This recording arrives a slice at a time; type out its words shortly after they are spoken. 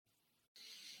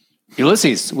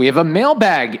Ulysses, we have a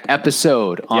mailbag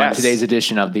episode on today's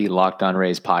edition of the Locked On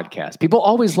Rays podcast. People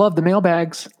always love the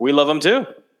mailbags. We love them too.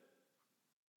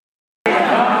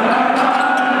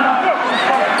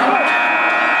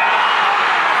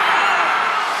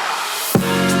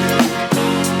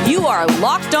 You are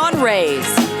Locked On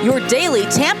Rays, your daily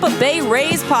Tampa Bay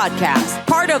Rays podcast,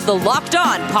 part of the Locked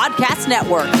On Podcast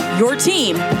Network, your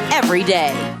team every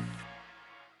day.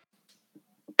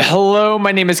 Hello,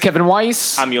 my name is Kevin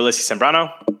Weiss. I'm Ulysses Sembrano,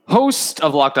 host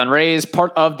of Locked On Rays,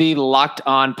 part of the Locked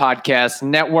On Podcast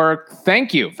Network.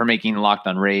 Thank you for making Locked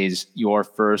On Rays your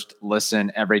first listen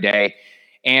every day.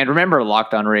 And remember,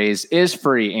 Locked On Rays is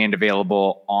free and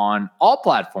available on all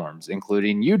platforms,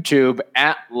 including YouTube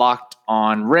at Locked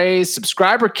On Rays.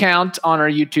 Subscriber count on our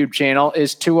YouTube channel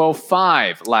is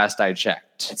 205, last I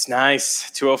checked. It's nice.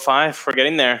 205. We're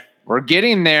getting there. We're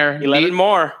getting there. 11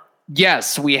 more.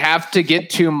 Yes, we have to get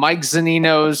to Mike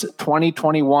Zunino's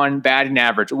 2021 batting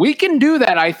average. We can do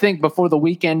that, I think, before the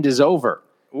weekend is over.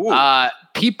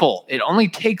 People, it only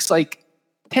takes like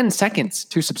 10 seconds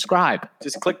to subscribe.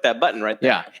 Just click that button right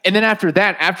there. Yeah. And then after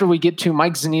that, after we get to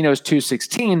Mike Zunino's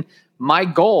 216, our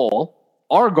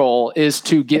goal is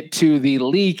to get to the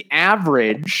league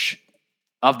average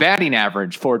of batting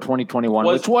average for 2021,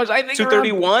 which was, I think,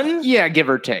 231? Yeah, give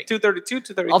or take. 232,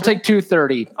 233? I'll take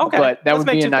 230. Okay. But that would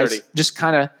be a nice, just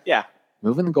kind of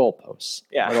moving the goalposts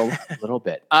a little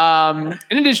bit.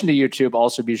 In addition to YouTube,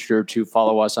 also be sure to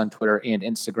follow us on Twitter and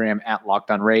Instagram at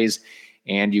Locked On Rays.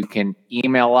 And you can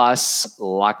email us,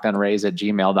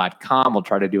 lockedonrays@gmail.com. We'll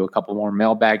try to do a couple more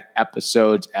mailbag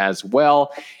episodes as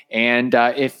well. And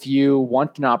if you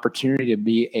want an opportunity to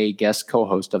be a guest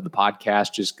co-host of the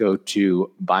podcast, just go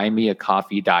to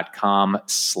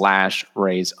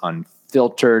buymeacoffee.com/Rays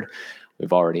Unfiltered.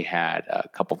 We've already had a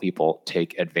couple people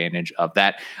take advantage of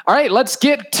that. All right, let's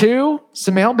get to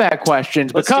some mailbag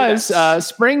questions because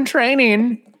spring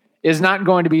training is not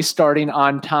going to be starting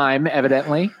on time,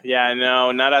 evidently. Yeah,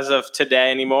 no, not as of today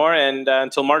anymore, and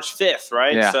until March 5th,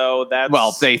 right? Yeah. So that's...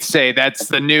 Well, they say that's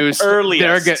the news.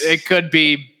 Earliest. It could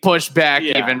be pushed back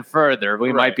even further.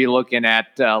 We might be looking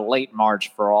at late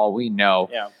March for all we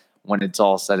know when it's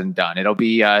all said and done. It'll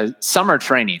be summer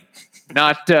training,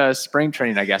 not spring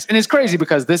training, I guess. And it's crazy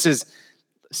because this is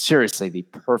seriously the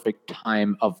perfect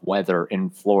time of weather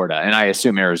in Florida, and I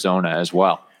assume Arizona as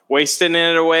well. Wasting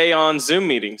it away on Zoom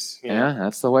meetings. Yeah,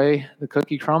 that's the way the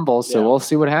cookie crumbles. So we'll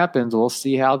see what happens. We'll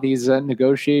see how these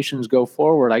negotiations go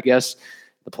forward. I guess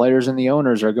the players and the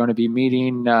owners are going to be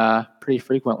meeting pretty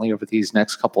frequently over these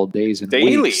next couple of days and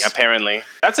daily, weeks. Apparently.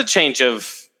 That's a change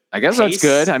of I guess pace. That's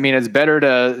good. I mean, it's better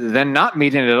than not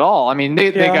meeting at all. I mean,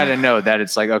 they got to know that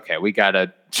it's like, okay, we got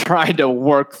to try to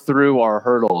work through our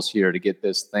hurdles here to get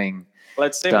this thing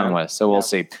done with. So we'll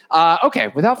see. Okay,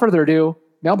 without further ado,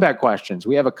 mailbag questions.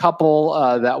 We have a couple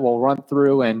that we'll run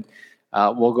through, and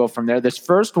we'll go from there. This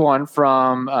first one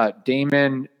from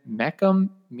Damon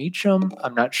Meacham.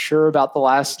 I'm not sure about the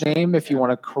last name. If you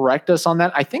want to correct us on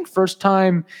that. I think first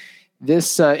time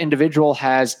this individual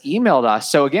has emailed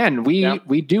us. So again,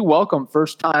 we do welcome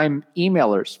first-time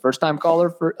emailers, first-time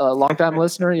caller, for a long-time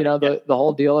listener. You know, the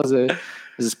whole deal as a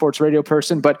sports radio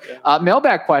person. But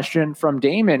mailbag question from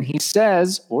Damon. He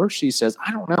says, or she says,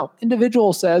 I don't know.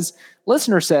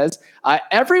 Listener says,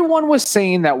 everyone was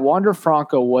saying that Wander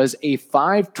Franco was a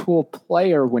 5-tool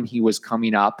player when he was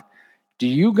coming up. Do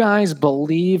you guys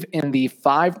believe in the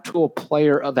 5-tool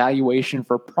player evaluation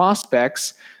for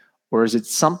prospects, or is it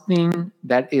something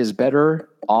that is better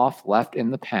off left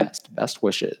in the past? Best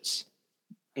wishes.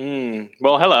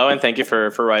 Well, hello, and thank you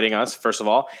for writing us, first of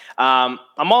all. I'm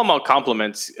all about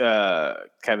compliments,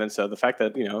 Kevin. So the fact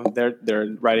that,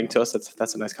 they're writing to us,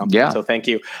 that's a nice compliment. Yeah. So thank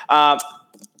you. I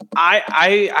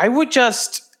would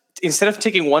just, instead of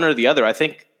taking one or the other, I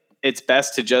think it's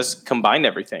best to just combine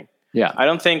everything. Yeah. I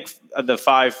don't think the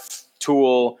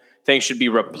 5-tool thing should be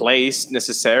replaced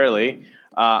necessarily.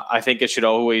 I think it should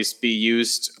always be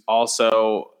used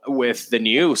also with the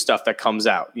new stuff that comes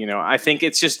out. I think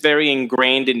it's just very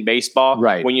ingrained in baseball.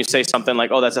 Right. When you say something like,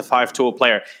 oh, that's a 5-tool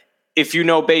player. If you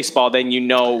know baseball, then you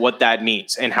know what that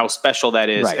means and how special that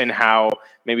is, and how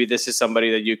maybe this is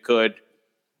somebody that you could,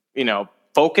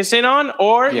 focus in on,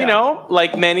 or,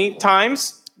 like many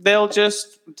times, they'll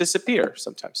just disappear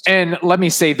sometimes too. And let me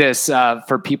say this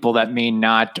for people that may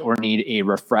not or need a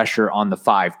refresher on the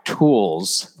 5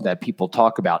 tools that people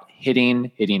talk about: hitting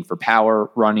for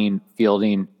power, running,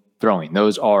 fielding, throwing.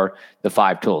 Those are the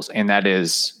 5 tools, and that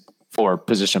is for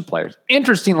position players.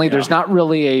 Interestingly, there's not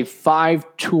really a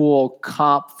 5-tool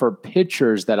comp for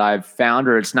pitchers that I've found,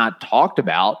 or it's not talked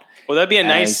about. Well, that'd be a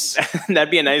nice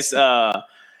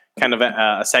kind of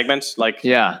a segment? Like,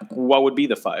 what would be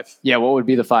the 5? Yeah, what would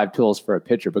be the 5 tools for a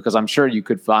pitcher? Because I'm sure you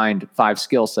could find 5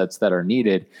 skill sets that are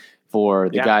needed for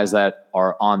the guys that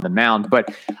are on the mound.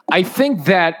 But I think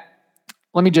that,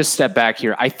 let me just step back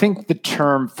here. I think the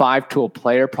term 5-tool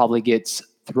player probably gets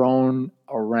thrown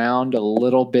around a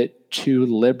little bit too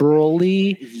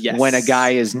liberally when a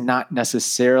guy is not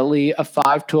necessarily a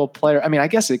 5-tool player. I mean, I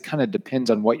guess it kind of depends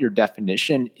on what your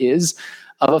definition is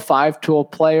of a 5-tool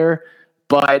player.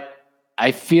 But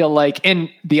I feel like, and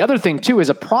the other thing too is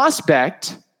a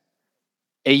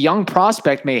young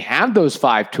prospect may have those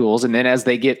 5 tools, and then as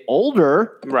they get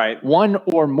older, one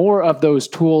or more of those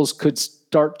tools could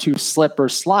start to slip or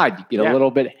slide. You get a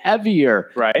little bit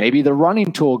heavier. Maybe the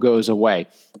running tool goes away.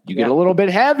 You get a little bit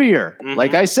heavier.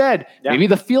 Like I said, maybe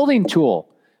the fielding tool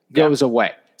goes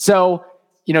away. So,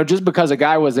 just because a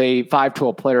guy was a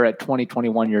 5-tool player at 20,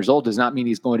 21 years old does not mean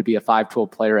he's going to be a 5-tool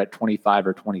player at 25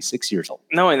 or 26 years old.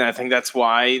 No, and I think that's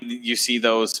why you see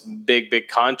those big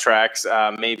contracts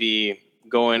maybe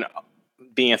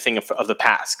being a thing of the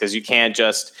past, because you can't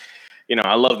just,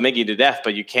 I love Miggy to death,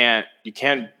 but you can't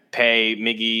pay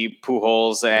Miggy,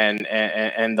 Pujols,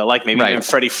 and the like, maybe even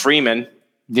Freddie Freeman.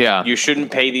 Yeah, you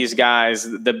shouldn't pay these guys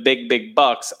the big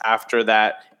bucks after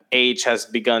that age has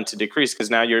begun to decrease, because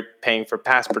now you're paying for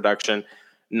past production,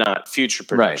 not future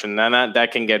production, and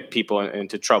that can get people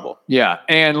into trouble. Yeah,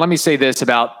 and let me say this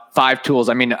about 5 tools.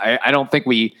 I mean, I don't think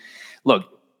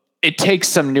it takes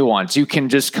some nuance. You can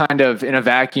just kind of in a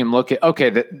vacuum look at,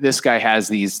 okay, this guy has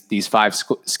these 5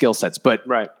 skill sets. But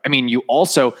I mean, you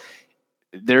also,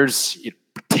 there's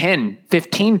 10,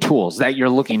 15 tools that you're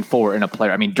looking for in a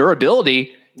player. I mean,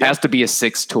 durability has to be a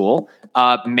 6th tool.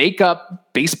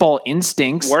 Makeup, baseball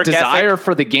instincts, work desire ethic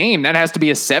for the game, that has to be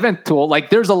a 7th tool. Like,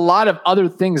 there's a lot of other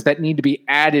things that need to be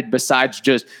added besides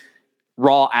just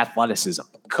raw athleticism.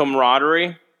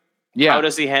 Camaraderie. Yeah. How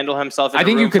does he handle himself? I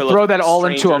think you could throw that all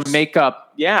into a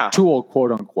makeup tool,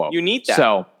 quote unquote. You need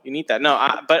that. You need that.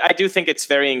 No, but I do think it's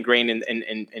very ingrained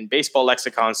in baseball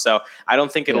lexicon. So I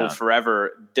don't think it'll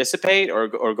forever dissipate or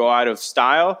go out of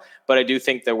style. But I do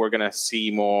think that we're going to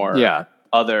see more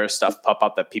other stuff pop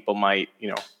up that people might,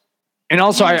 And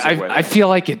also, I feel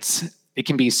like it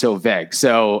can be so vague.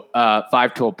 So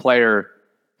 5-tool player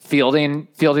fielding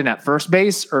at first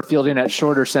base or fielding at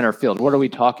short or center field. What are we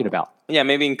talking about? Yeah,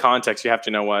 maybe in context, you have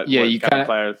to know what you kind of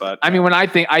players. But I mean, when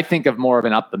I think of more of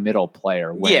an up the middle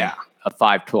player, when a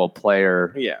 5-tool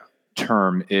player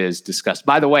term is discussed.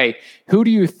 By the way, who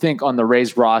do you think on the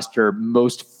Rays roster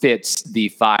most fits the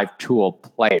 5-tool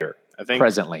player? I think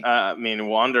presently, I mean,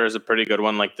 Wander is a pretty good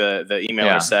one, like the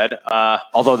emailer said.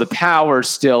 Although the power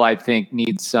still, I think,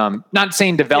 needs some. Not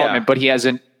saying development, but he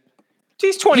hasn't.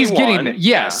 He's 21. He's getting there.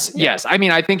 Yes. I mean,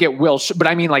 I think it will. But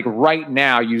I mean, like right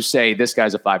now, you say this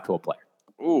guy's a 5-tool player.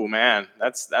 Ooh, man,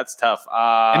 that's tough.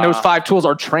 And those 5 tools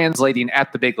are translating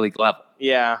at the big league level.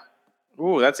 Yeah.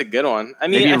 Ooh, that's a good one. I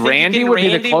mean, maybe Randy would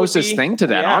be the closest thing to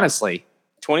that, honestly.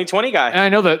 2020 guy. And I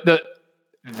know that,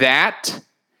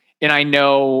 and I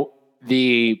know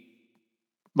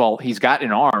he's got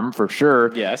an arm for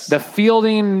sure. Yes. The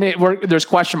fielding, there's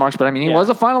question marks, but I mean, he was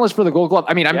a finalist for the Gold Glove.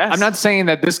 I mean, I'm not saying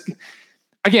that this.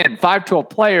 Again, 5-tool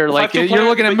player, like you're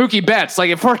looking at Mookie Betts. Like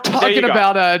if we're talking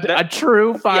about a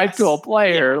true 5-tool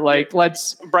player, like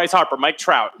let's Bryce Harper, Mike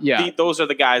Trout. Yeah, those are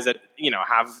the guys that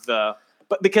have the.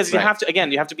 But because you have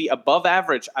to be above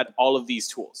average at all of these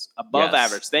tools, above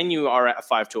average. Then you are a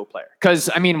 5-tool player. Because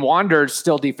I mean, Wander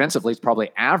still defensively is probably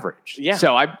average. Yeah.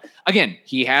 So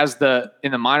he has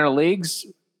in the minor leagues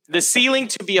the ceiling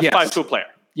to be a 5-tool player.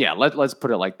 Yeah, let's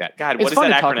put it like that. God, what is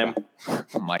that acronym?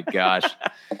 Oh my gosh.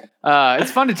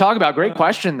 It's fun to talk about. Great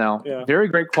question, though. Yeah. Very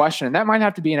great question. And that might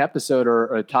have to be an episode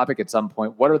or a topic at some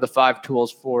point. What are the 5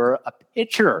 tools for a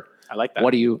pitcher? I like that.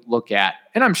 What do you look at?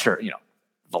 And I'm sure,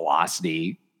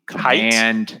 velocity,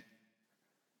 command,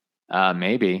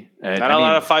 maybe. Not a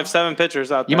lot of 5'7"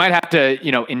 pitchers out there. You might have to,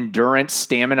 endurance,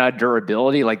 stamina,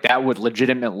 durability. Like that would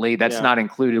legitimately, that's not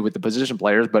included with the position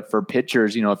players. But for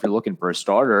pitchers, if you're looking for a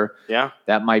starter,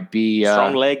 that might be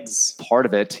strong legs part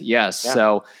of it. Yes. Yeah.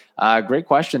 So great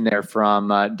question there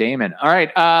from Damon. All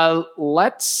right.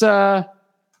 Let's,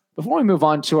 before we move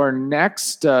on to our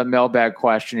next mailbag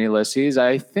question, Ulysses,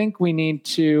 I think we need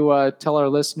to tell our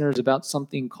listeners about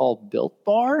something called Built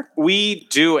Bar. We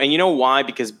do. And you know why?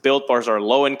 Because Built Bars are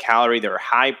low in calorie. They're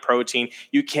high protein.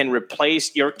 You can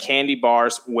replace your candy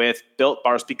bars with Built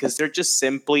Bars because they're just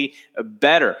simply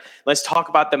better. Let's talk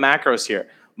about the macros here.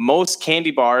 Most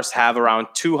candy bars have around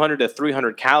 200 to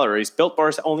 300 calories. Built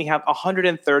bars only have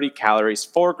 130 calories,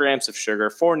 4 grams of sugar,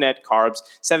 4 net carbs,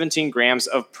 17 grams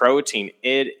of protein.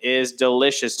 It is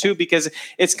delicious too because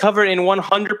it's covered in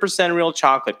 100% real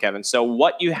chocolate, Kevin. So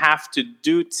what you have to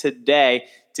do today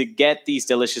to get these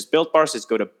delicious Built bars is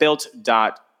go to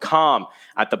built.com.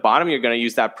 At the bottom, you're going to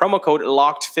use that promo code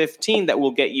LOCKED15 that will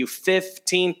get you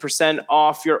 15%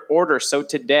 off your order. So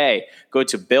today, go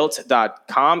to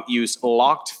built.com, use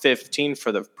LOCKED15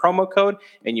 for the promo code,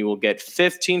 and you will get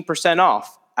 15%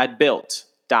 off at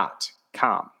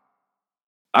built.com.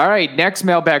 All right, next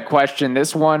mailbag question.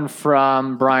 This one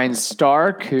from Brian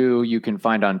Stark, who you can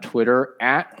find on Twitter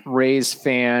at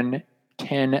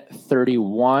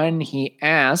RaysFan1031. He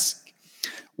asks,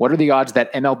 what are the odds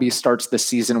that MLB starts the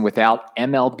season without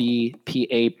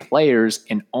MLBPA players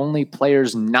and only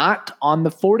players not on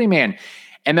the 40-man?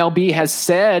 MLB has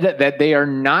said that they are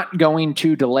not going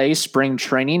to delay spring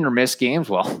training or miss games.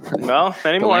 Well, anymore.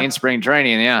 Delaying spring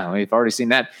training, yeah, we've already seen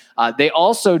that. They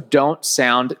also don't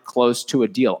sound close to a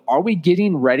deal. Are we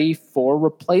getting ready for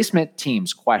replacement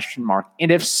teams? ?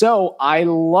 And if so, I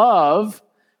love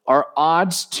our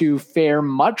odds to fare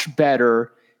much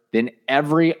better than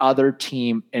every other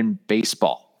team in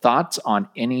baseball. Thoughts on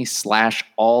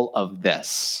any/all of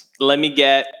this? Let me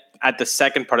get at the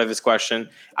second part of this question.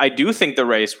 I do think the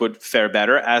Rays would fare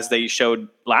better, as they showed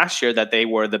last year that they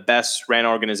were the best ran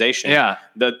organization. Yeah.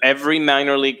 Every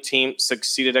minor league team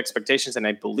succeeded expectations, and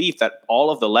I believe that all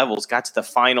of the levels got to the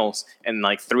finals, and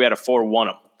like 3 out of 4 won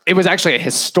them. It was actually a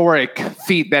historic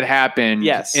feat that happened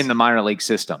in the minor league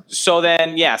system. So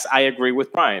then, yes, I agree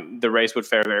with Brian. The Rays would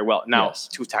fare very well. Now,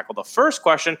 to tackle the first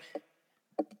question,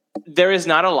 there is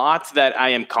not a lot that I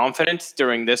am confident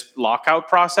during this lockout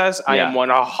process. I am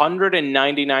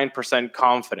 199%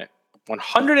 confident.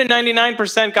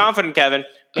 199% confident, Kevin,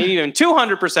 maybe even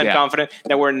 200% confident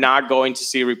that we're not going to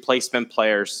see replacement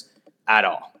players at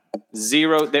all.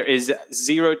 There is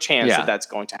zero chance that that's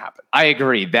going to happen. I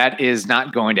agree. That is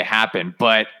not going to happen.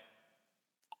 But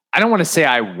I don't want to say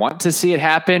I want to see it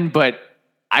happen, but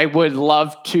I would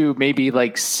love to maybe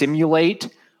like simulate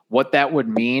what that would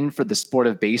mean for the sport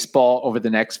of baseball over the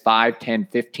next 5, 10,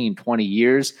 15, 20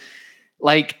 years.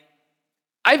 Like,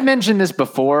 I've mentioned this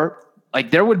before.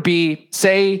 Like, there would be,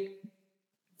 say,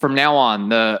 from now on,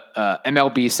 the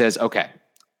MLB says, okay,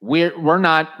 we're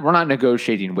not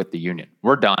negotiating with the union.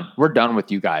 We're done. We're done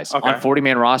with you guys. On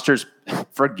 40-man rosters.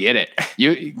 Forget it.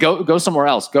 You go somewhere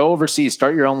else. Go overseas.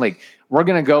 Start your own league. We're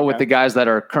going to go with the guys that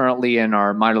are currently in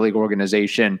our minor league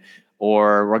organization,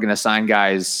 or we're going to sign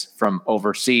guys from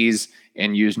overseas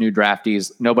and use new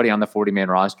draftees. Nobody on the 40-man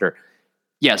roster.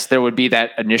 Yes, there would be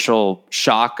that initial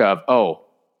shock of,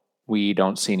 we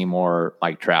don't see any more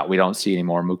Mike Trout. We don't see any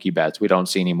more Mookie Betts. We don't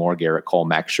see any more Garrett Cole,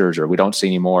 Max Scherzer. We don't see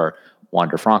any more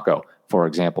Wander Franco, for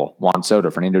example, Juan Soto,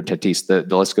 Fernando Tatis,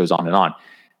 the list goes on and on.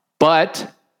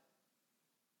 But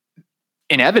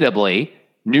inevitably,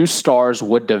 new stars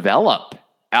would develop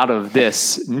out of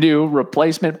this new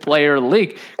replacement player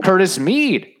league. Curtis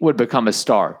Mead would become a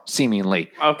star, seemingly.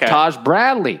 Taj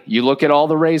Bradley, you look at all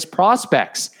the Rays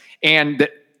prospects, and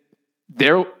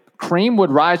their cream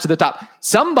would rise to the top.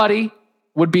 Somebody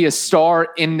would be a star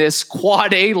in this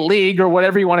quad A league or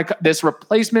whatever you want to, this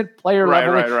replacement player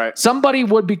level. Right. Somebody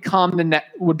would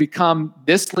become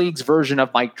this league's version of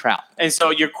Mike Trout. And so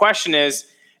your question is,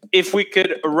 if we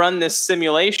could run this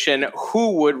simulation,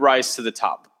 who would rise to the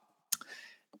top?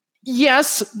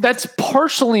 Yes, that's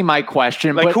partially my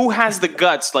question. Like, who has the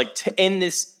guts, like, to end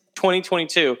this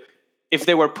 2022, if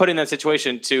they were put in that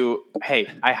situation to, hey,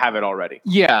 I have it already?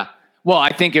 Yeah. Well,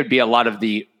 I think it'd be a lot of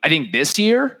I think this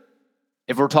year,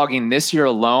 if we're talking this year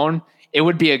alone, it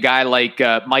would be a guy like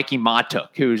Mikey Matuk,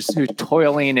 who's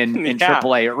toiling in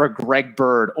AAA, or Greg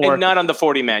Bird, or and not on the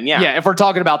 40-man. Yeah. If we're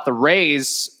talking about the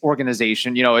Rays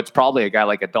organization, it's probably a guy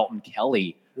like a Dalton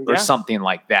Kelly or something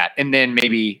like that. And then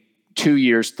maybe 2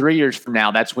 years, 3 years from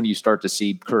now, that's when you start to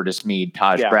see Curtis Mead,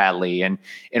 Taj Bradley, and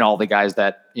all the guys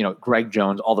that, Greg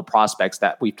Jones, all the prospects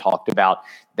that we've talked about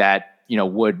that,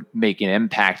 would make an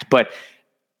impact. But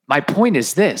my point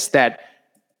is this, that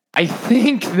I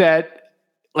think that,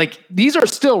 like, these are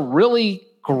still really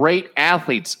great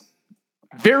athletes,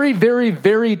 very, very,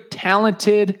 very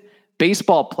talented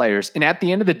baseball players. And at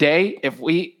the end of the day, if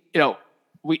we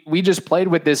just played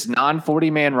with this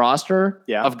non-40-man roster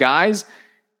of guys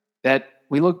that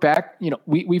we look back,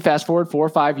 we fast forward 4 or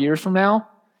 5 years from now,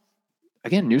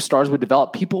 again, new stars would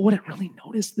develop. People wouldn't really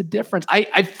notice the difference.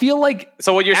 I feel like...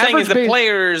 So what you're saying is the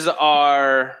players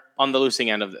are on the losing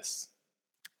end of this.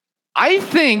 I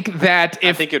think that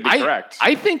I think it'd be correct.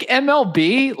 I think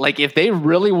MLB, like, if they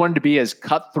really wanted to be as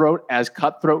cutthroat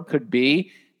could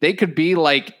be, they could be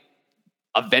like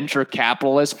a venture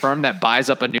capitalist firm that buys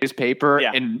up a newspaper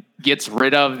and gets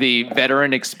rid of the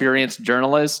veteran experienced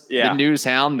journalist, the news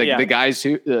hound, the guys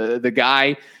who, the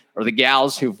guy or the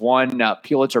gals who've won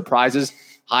Pulitzer Prizes,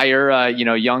 hire,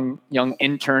 young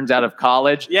interns out of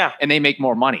college and they make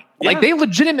more money. Like they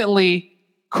legitimately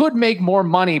could make more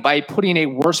money by putting a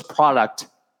worse product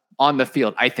on the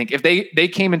field. I think if they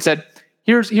came and said,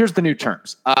 here's the new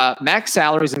terms, max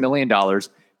salary is $1 million,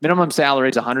 minimum salary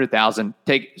is $100,000.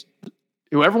 Take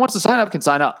whoever wants to sign up can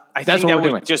sign up. I think that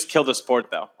would just kill the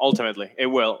sport, though. Ultimately, it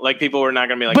will. Like people are not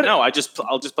going to be like, no, I'll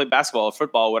just play basketball or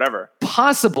football or whatever.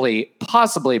 Possibly.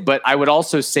 But I would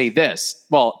also say this.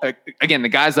 Well, again, the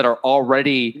guys that are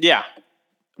already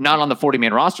not on the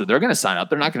 40-man roster, they're going to sign up.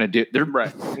 They're not going to do. They're right.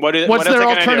 What's their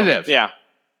alternative? Yeah.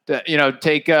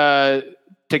 Take a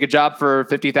job for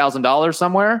 $50,000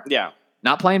 somewhere. Yeah.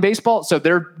 Not playing baseball, so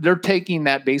they're taking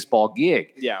that baseball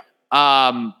gig. Yeah.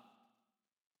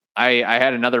 I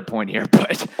had another point here,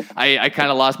 but I kind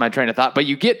of lost my train of thought. But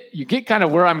you get kind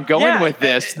of where I'm going with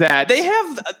this. That they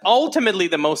have ultimately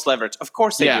the most leverage. Of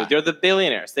course they do. They're the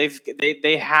billionaires.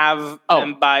 They have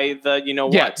them by the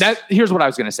what. Here's what I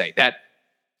was going to say. That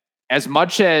as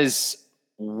much as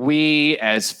we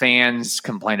as fans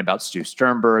complain about Stu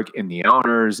Sternberg and the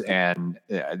owners and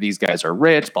these guys are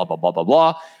rich, blah blah blah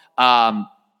blah blah.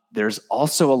 There's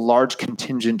also a large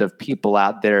contingent of people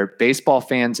out there, baseball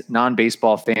fans,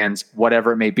 non-baseball fans,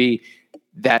 whatever it may be,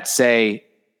 that say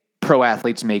pro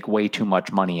athletes make way too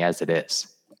much money as it is.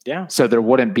 Yeah. So there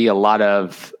wouldn't be a lot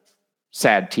of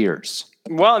sad tears.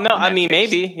 Well, no, I mean,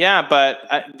 maybe. Yeah. But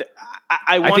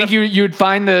I think you'd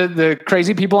find the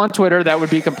crazy people on Twitter that would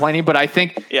be complaining, but I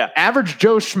think average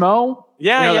Joe Schmo,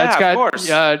 that's got, of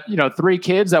course. 3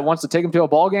 kids that wants to take him to a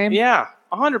ball game. Yeah.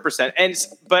 100%.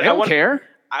 But I don't care.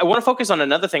 I want to focus on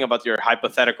another thing about your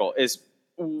hypothetical is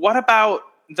what about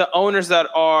the owners that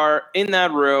are in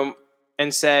that room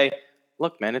and say,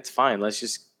 look, man, it's fine.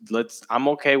 I'm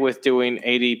okay with doing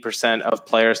 80% of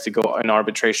players to go in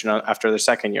arbitration after their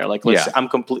second year. I'm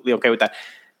completely okay with that.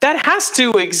 That has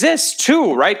to exist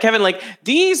too, right, Kevin? Like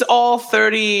these all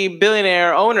 30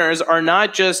 billionaire owners are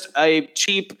not just a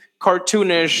cheap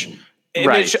cartoonish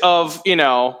image of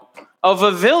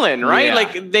a villain, right? Yeah.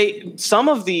 Like some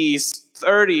of these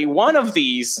 30, one of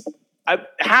these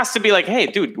has to be like, hey,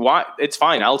 dude, what? It's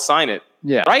fine. I'll sign it.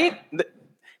 Yeah. Right?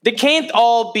 They can't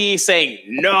all be saying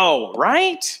no,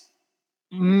 right?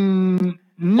 No,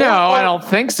 I don't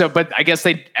think so. But I guess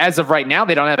as of right now,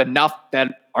 they don't have enough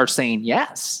that are saying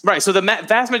yes. Right. So the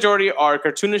vast majority are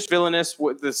cartoonish villainous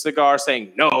with the cigar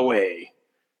saying no way.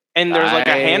 And there's a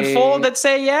handful that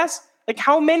say yes. Like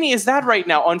how many is that right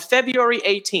now on February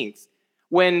 18th?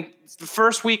 When the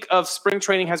first week of spring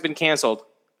training has been canceled,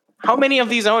 how many of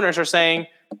these owners are saying,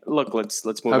 look, let's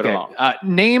move it along?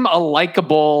 Name a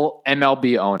likable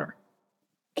MLB owner.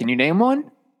 Can you name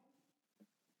one?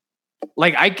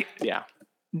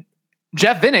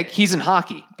 Jeff Vinnick, he's in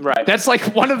hockey. Right. That's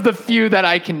like one of the few that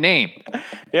I can name.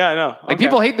 Yeah, I know. Like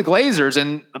people hate the Glazers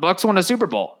and the Bucks won a Super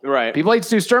Bowl. Right. People hate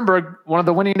Stu Sternberg, one of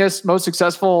the winningest, most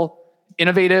successful,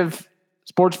 innovative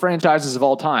sports franchises of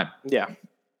all time. Yeah.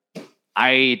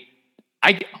 I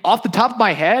off the top of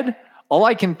my head, all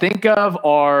I can think of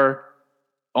are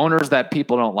owners that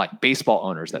people don't like, baseball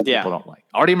owners that people don't like.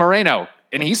 Artie Moreno,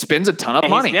 and he spends a ton of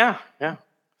money. Yeah.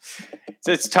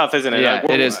 It's tough, isn't it? Yeah,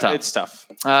 it is tough. It's tough.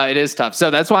 It is tough.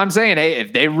 So that's why I'm saying, hey,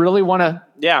 if they really want to,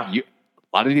 a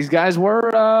lot of these guys were,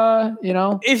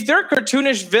 if they're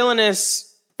cartoonish, villainous.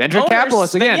 Venture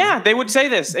capitalists again. They would say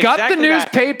this. Got the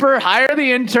newspaper, hire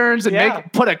the interns,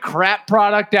 and put a crap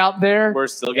product out there. We're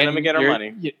still going to get our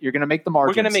money. You're going to make the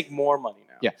margins. We're going to make more money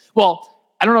now. Yeah. Well,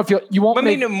 I don't know if you won't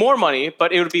make more money,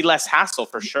 but it would be less hassle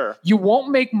for sure. You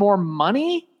won't make more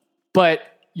money, but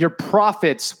your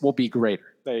profits will be greater.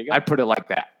 There you go. I'd put it like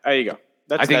that. There you go.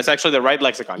 That's actually the right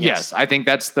lexicon. Yes, I think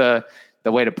that's the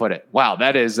way to put it. Wow,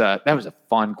 that was a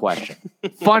fun question.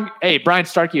 Fun. Hey, Brian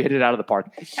Stark, you hit it out of the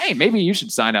park. Hey, maybe you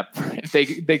should sign up if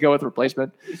they go with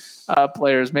replacement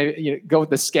players. Maybe go with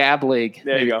the Scab League.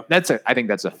 There you go. I think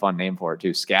that's a fun name for it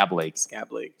too. Scab League.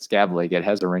 Scab League. Scab League. It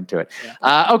has a ring to it.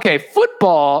 Yeah. Okay,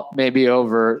 football may be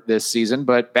over this season,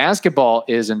 but basketball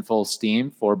is in full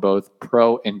steam for both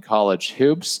pro and college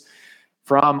hoops.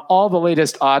 From all the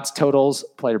latest odds, totals,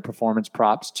 player performance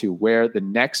props to where the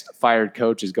next fired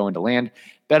coach is going to land,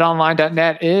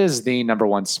 BetOnline.net is the number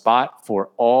one spot for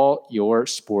all your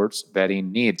sports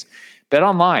betting needs.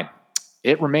 BetOnline,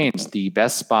 it remains the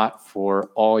best spot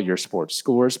for all your sports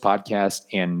scores, podcasts,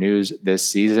 and news this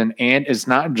season. And it's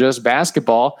not just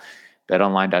basketball.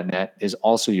 BetOnline.net is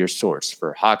also your source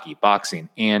for hockey, boxing,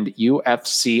 and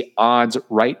UFC odds,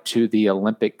 right to the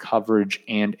Olympic coverage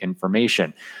and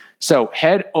information. So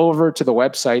head over to the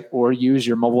website or use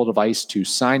your mobile device to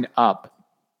sign up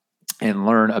and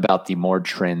learn about the more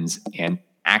trends and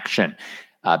action.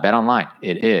 BetOnline,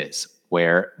 it is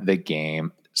where the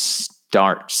game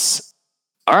starts.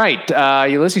 All right,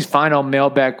 Ulysses' final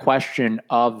mailbag question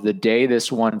of the day.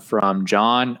 This one from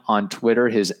John on Twitter.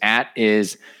 His @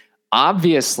 is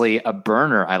obviously a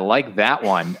burner. I like that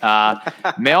one.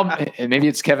 Maybe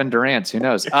it's Kevin Durant's. Who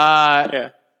knows?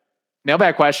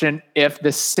 Mailbag question. If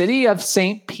the city of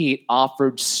St. Pete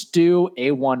offered Stu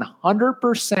a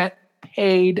 100%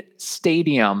 paid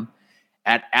stadium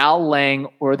at Al Lang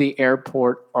or the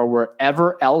airport or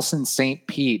wherever else in St.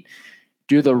 Pete,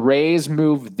 do the Rays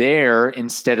move there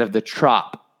instead of the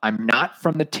Trop? I'm not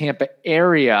from the Tampa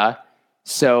area,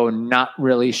 so not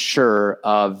really sure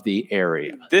of the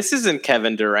area. This isn't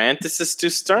Kevin Durant. This is Stu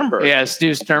Sternberg. Yeah,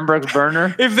 Stu Sternberg's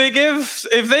burner. If they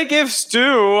give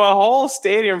Stu a whole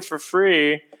stadium for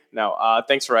free, no.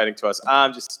 Thanks for writing to us.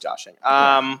 I'm just joshing.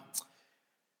 I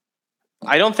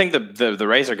don't think the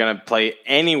Rays are going to play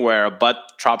anywhere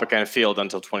but Tropicana Field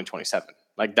until 2027.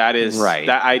 Like that is right.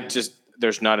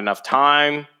 There's not enough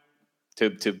time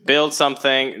to build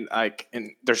something.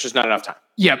 And there's just not enough time.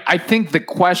 Yeah, I think the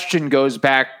question goes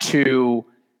back to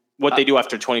what they do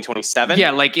after 2027. Yeah,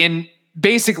 like in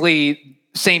basically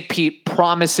St. Pete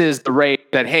promises the Rays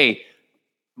that, hey,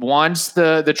 once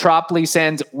the Trop lease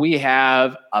ends, we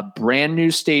have a brand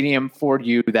new stadium for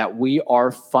you that we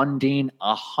are funding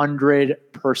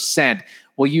 100%.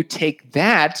 Will you take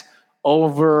that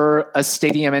over a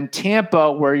stadium in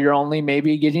Tampa where you're only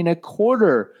maybe getting a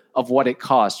quarter of what it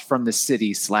costs from the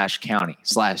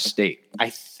city/county/state?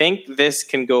 I think this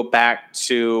can go back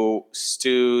to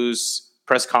Stu's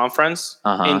press conference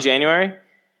in January.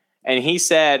 And he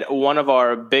said one of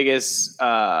our biggest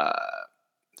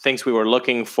things we were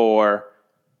looking for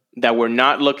that we're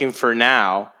not looking for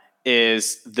now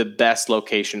is the best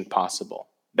location possible.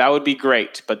 That would be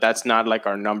great, but that's not like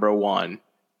our number one.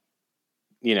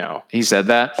 You know, he said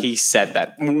that. He said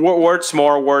that. Words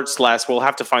more, words less. We'll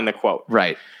have to find the quote.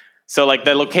 Right. So, like,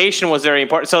 the location was very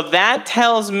important. So that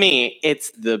tells me it's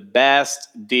the best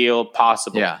deal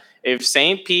possible. Yeah. If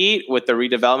St. Pete, with the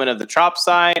redevelopment of the Trop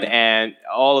side and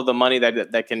all of the money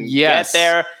that can get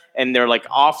there, and they're like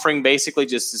offering basically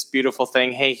just this beautiful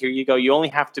thing. Hey, here you go. You only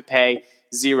have to pay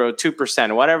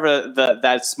 2%, whatever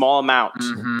that small amount,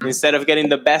 instead of getting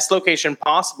the best location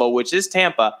possible, which is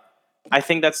Tampa. I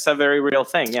think that's a very real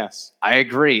thing. Yes, I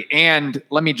agree. And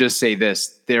let me just say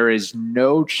this. There is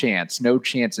no chance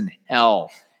in hell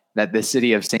that the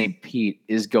city of St. Pete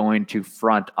is going to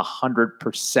front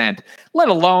 100%, let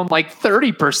alone like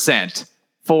 30%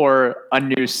 for a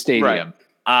new stadium.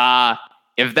 Right.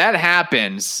 If that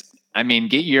happens, I mean,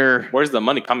 where's the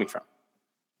money coming from?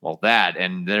 Well, that,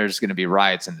 and there's going to be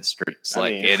riots in the streets.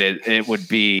 It would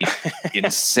be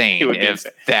insane if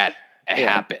that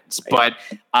happens. But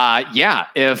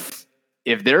if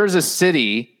there's a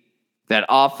city that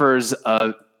offers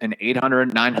an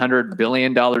 $800-900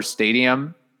 billion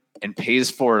stadium and pays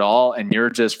for it all, and you're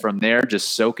just from there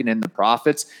just soaking in the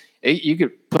profits, you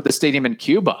could put the stadium in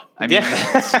Cuba. I mean,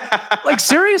 like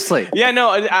seriously. Yeah, no,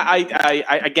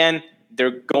 I again, they're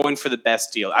going for the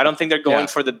best deal. I don't think they're going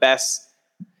for the best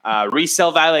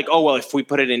resale value. Like, oh, well, if we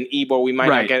put it in Ybor, we might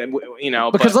not get it,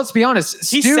 because let's be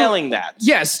honest, he's selling that.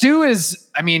 Yeah, Stu is,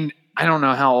 I mean, I don't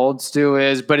know how old Stu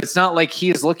is, but it's not like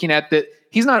he is looking at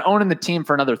he's not owning the team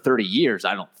for another 30 years,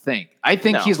 I don't think. I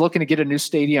think he's looking to get a new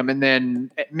stadium and then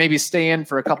maybe stay in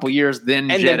for a couple years, then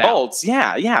jet out. Bolts.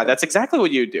 Yeah, that's exactly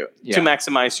what you do to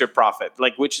maximize your profit,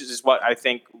 like, which is what I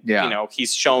think,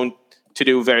 he's shown to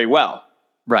do very well.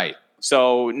 Right.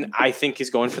 So I think he's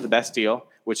going for the best deal,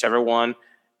 whichever one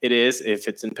it is. If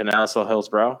it's in Pinellas or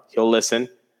Hillsborough, he'll listen.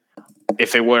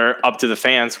 If it were up to the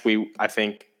fans, I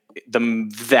think the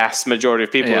vast majority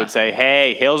of people would say,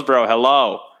 hey, Hillsborough,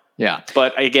 hello. Yeah.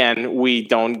 But again, we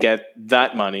don't get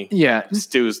that money. Yeah.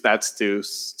 That's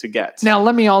Stu's to get. Now,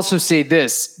 let me also say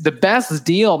this. The best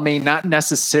deal may not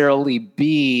necessarily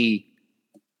be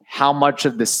how much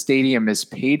of the stadium is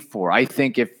paid for. I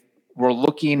think if we're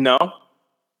looking... No.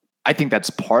 I think that's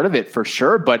part of it for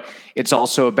sure, but it's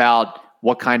also about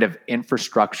what kind of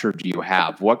infrastructure do you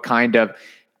have?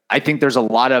 I think there's a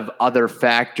lot of other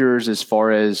factors as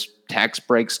far as tax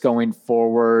breaks going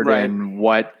forward and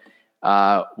what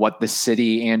the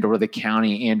city and or the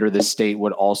county and or the state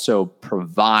would also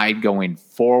provide going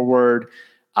forward.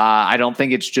 I don't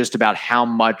think it's just about how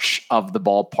much of the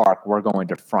ballpark we're going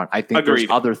to front. I think there's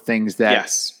other things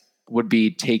that would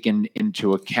be taken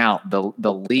into account.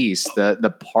 The lease,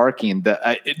 the parking,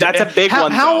 that's a big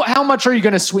one. How much are you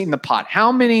going to sweeten the pot?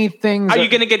 How many things are you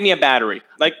going to get me a battery?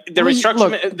 Like the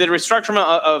restructuring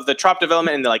of the Trop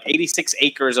development in the 86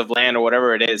 acres of land or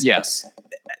whatever it is. Yes.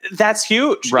 That's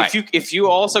huge. Right. If you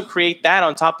also create that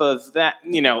on top of that,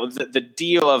 the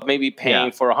deal of maybe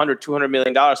paying for $100-200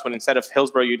 million when instead of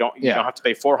Hillsborough you don't have to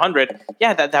pay $400.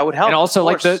 Yeah, that would help. And also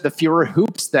the fewer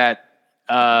hoops that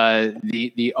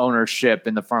the ownership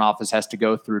in the front office has to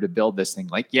go through to build this thing.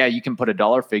 You can put a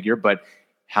dollar figure, but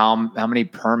how many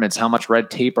permits, how much red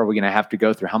tape are we going to have to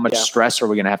go through? How much stress are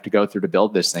we going to have to go through to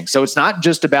build this thing? So it's not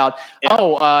just about,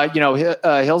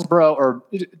 Hillsborough or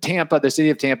Tampa, the city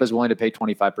of Tampa is willing to pay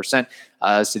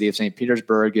 25%. City of St.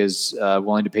 Petersburg is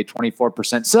willing to pay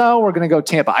 24%. So we're going to go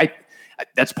Tampa.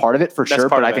 That's part of it for sure,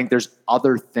 but I think there's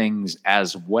other things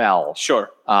as well. Sure.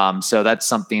 So that's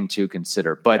something to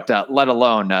consider, but let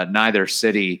alone neither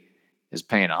city is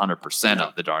paying 100%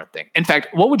 of the darn thing. In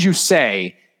fact, what would you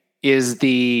say is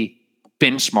the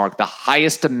benchmark, the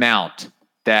highest amount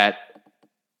that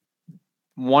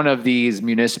one of these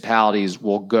municipalities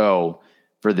will go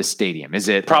for the stadium? Is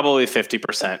it probably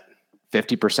 50%?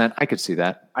 50%? I could see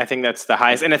that. I think that's the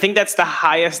highest. And I think that's the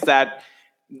highest that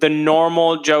the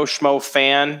normal Joe Schmo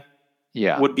fan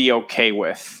would be okay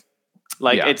with.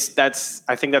 I think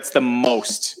that's the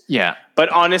most. Yeah. But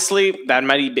honestly, that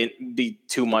might be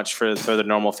too much for the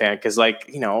normal fan. Cause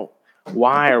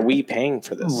why are we paying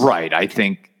for this? Right. I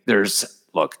think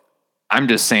I'm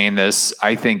just saying this.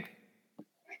 I think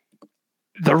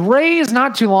the Rays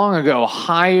not too long ago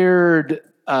hired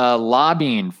a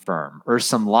lobbying firm or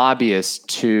some lobbyists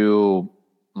to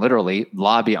literally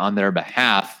lobby on their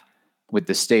behalf with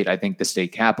the state. I think the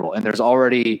state capitol. And there's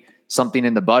already something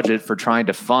in the budget for trying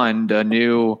to fund a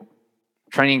new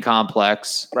training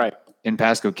complex in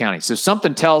Pasco County. So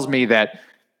something tells me that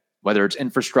whether it's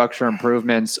infrastructure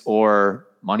improvements or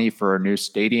money for a new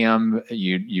stadium,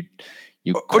 you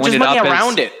or just money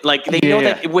around it. They know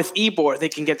that with Ybor, they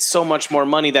can get so much more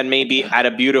money than maybe at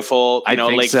a beautiful,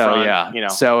 lakefront.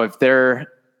 So, So if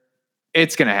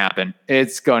it's going to happen.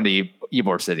 It's going to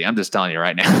Ybor City. I'm just telling you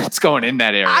right now. It's going in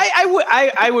that area.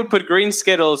 I would put green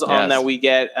Skittles on that. We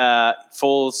get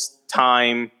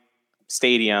full-time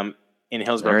stadium in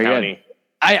Hillsborough County. Good.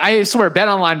 I swear,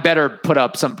 BetOnline better put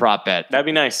up some prop bet. That'd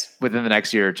be nice. Within the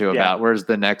next year or two about where's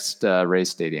the next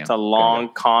Rays stadium. It's a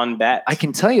long con bet. I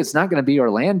can tell you it's not going to be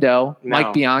Orlando. No.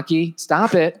 Mike Bianchi,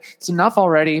 stop it. It's enough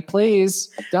already. Please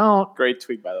don't. Great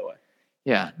tweet, by the way.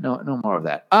 Yeah, no more of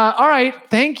that. All right.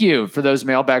 Thank you for those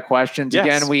mailbag questions. Yes.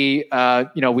 Again, we've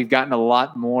gotten a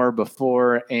lot more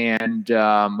before, and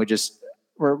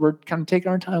we're kind of taking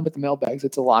our time with the mailbags.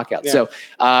 It's a lockout. Yeah.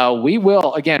 So we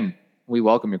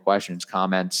welcome your questions,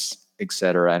 comments,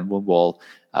 etc., and we'll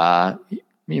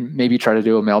maybe try to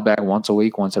do a mailbag once a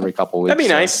week, once every couple of weeks. That'd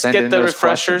be nice. Get the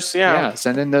refreshers. Yeah,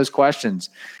 send in those questions.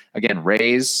 Again,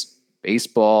 Rays,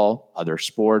 baseball, other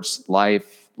sports,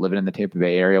 life, living in the Tampa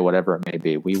Bay area, whatever it may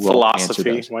be. We will answer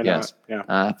those. Why not?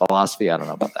 Yeah. Philosophy, I don't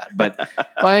know about that. But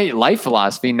life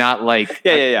philosophy, not like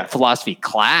philosophy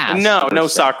class. No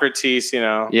Socrates,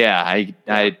 Yeah,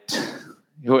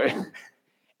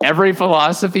 every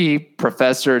philosophy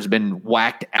professor has been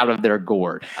whacked out of their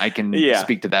gourd. I can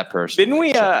speak to that person. Didn't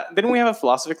we have a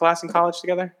philosophy class in college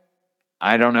together?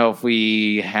 I don't know if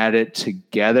we had it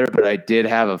together, but I did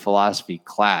have a philosophy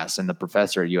class, and the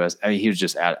professor at US, he was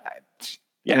just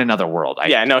in another world.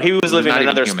 He was living in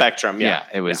another spectrum. Yeah,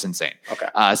 it was insane. Okay.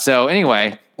 So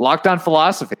anyway, Locked On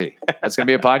Philosophy. That's going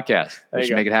to be a podcast. We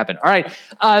should make it happen. All right.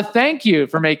 Thank you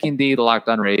for making the Locked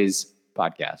On Rays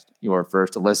podcast your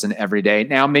first listen every day.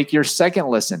 Now make your second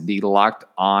listen the Locked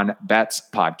On Bets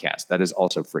podcast. That is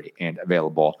also free and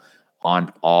available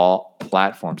on all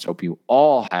platforms. Hope you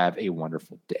all have a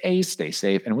wonderful day. Stay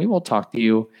safe, and we will talk to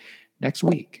you next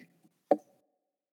week.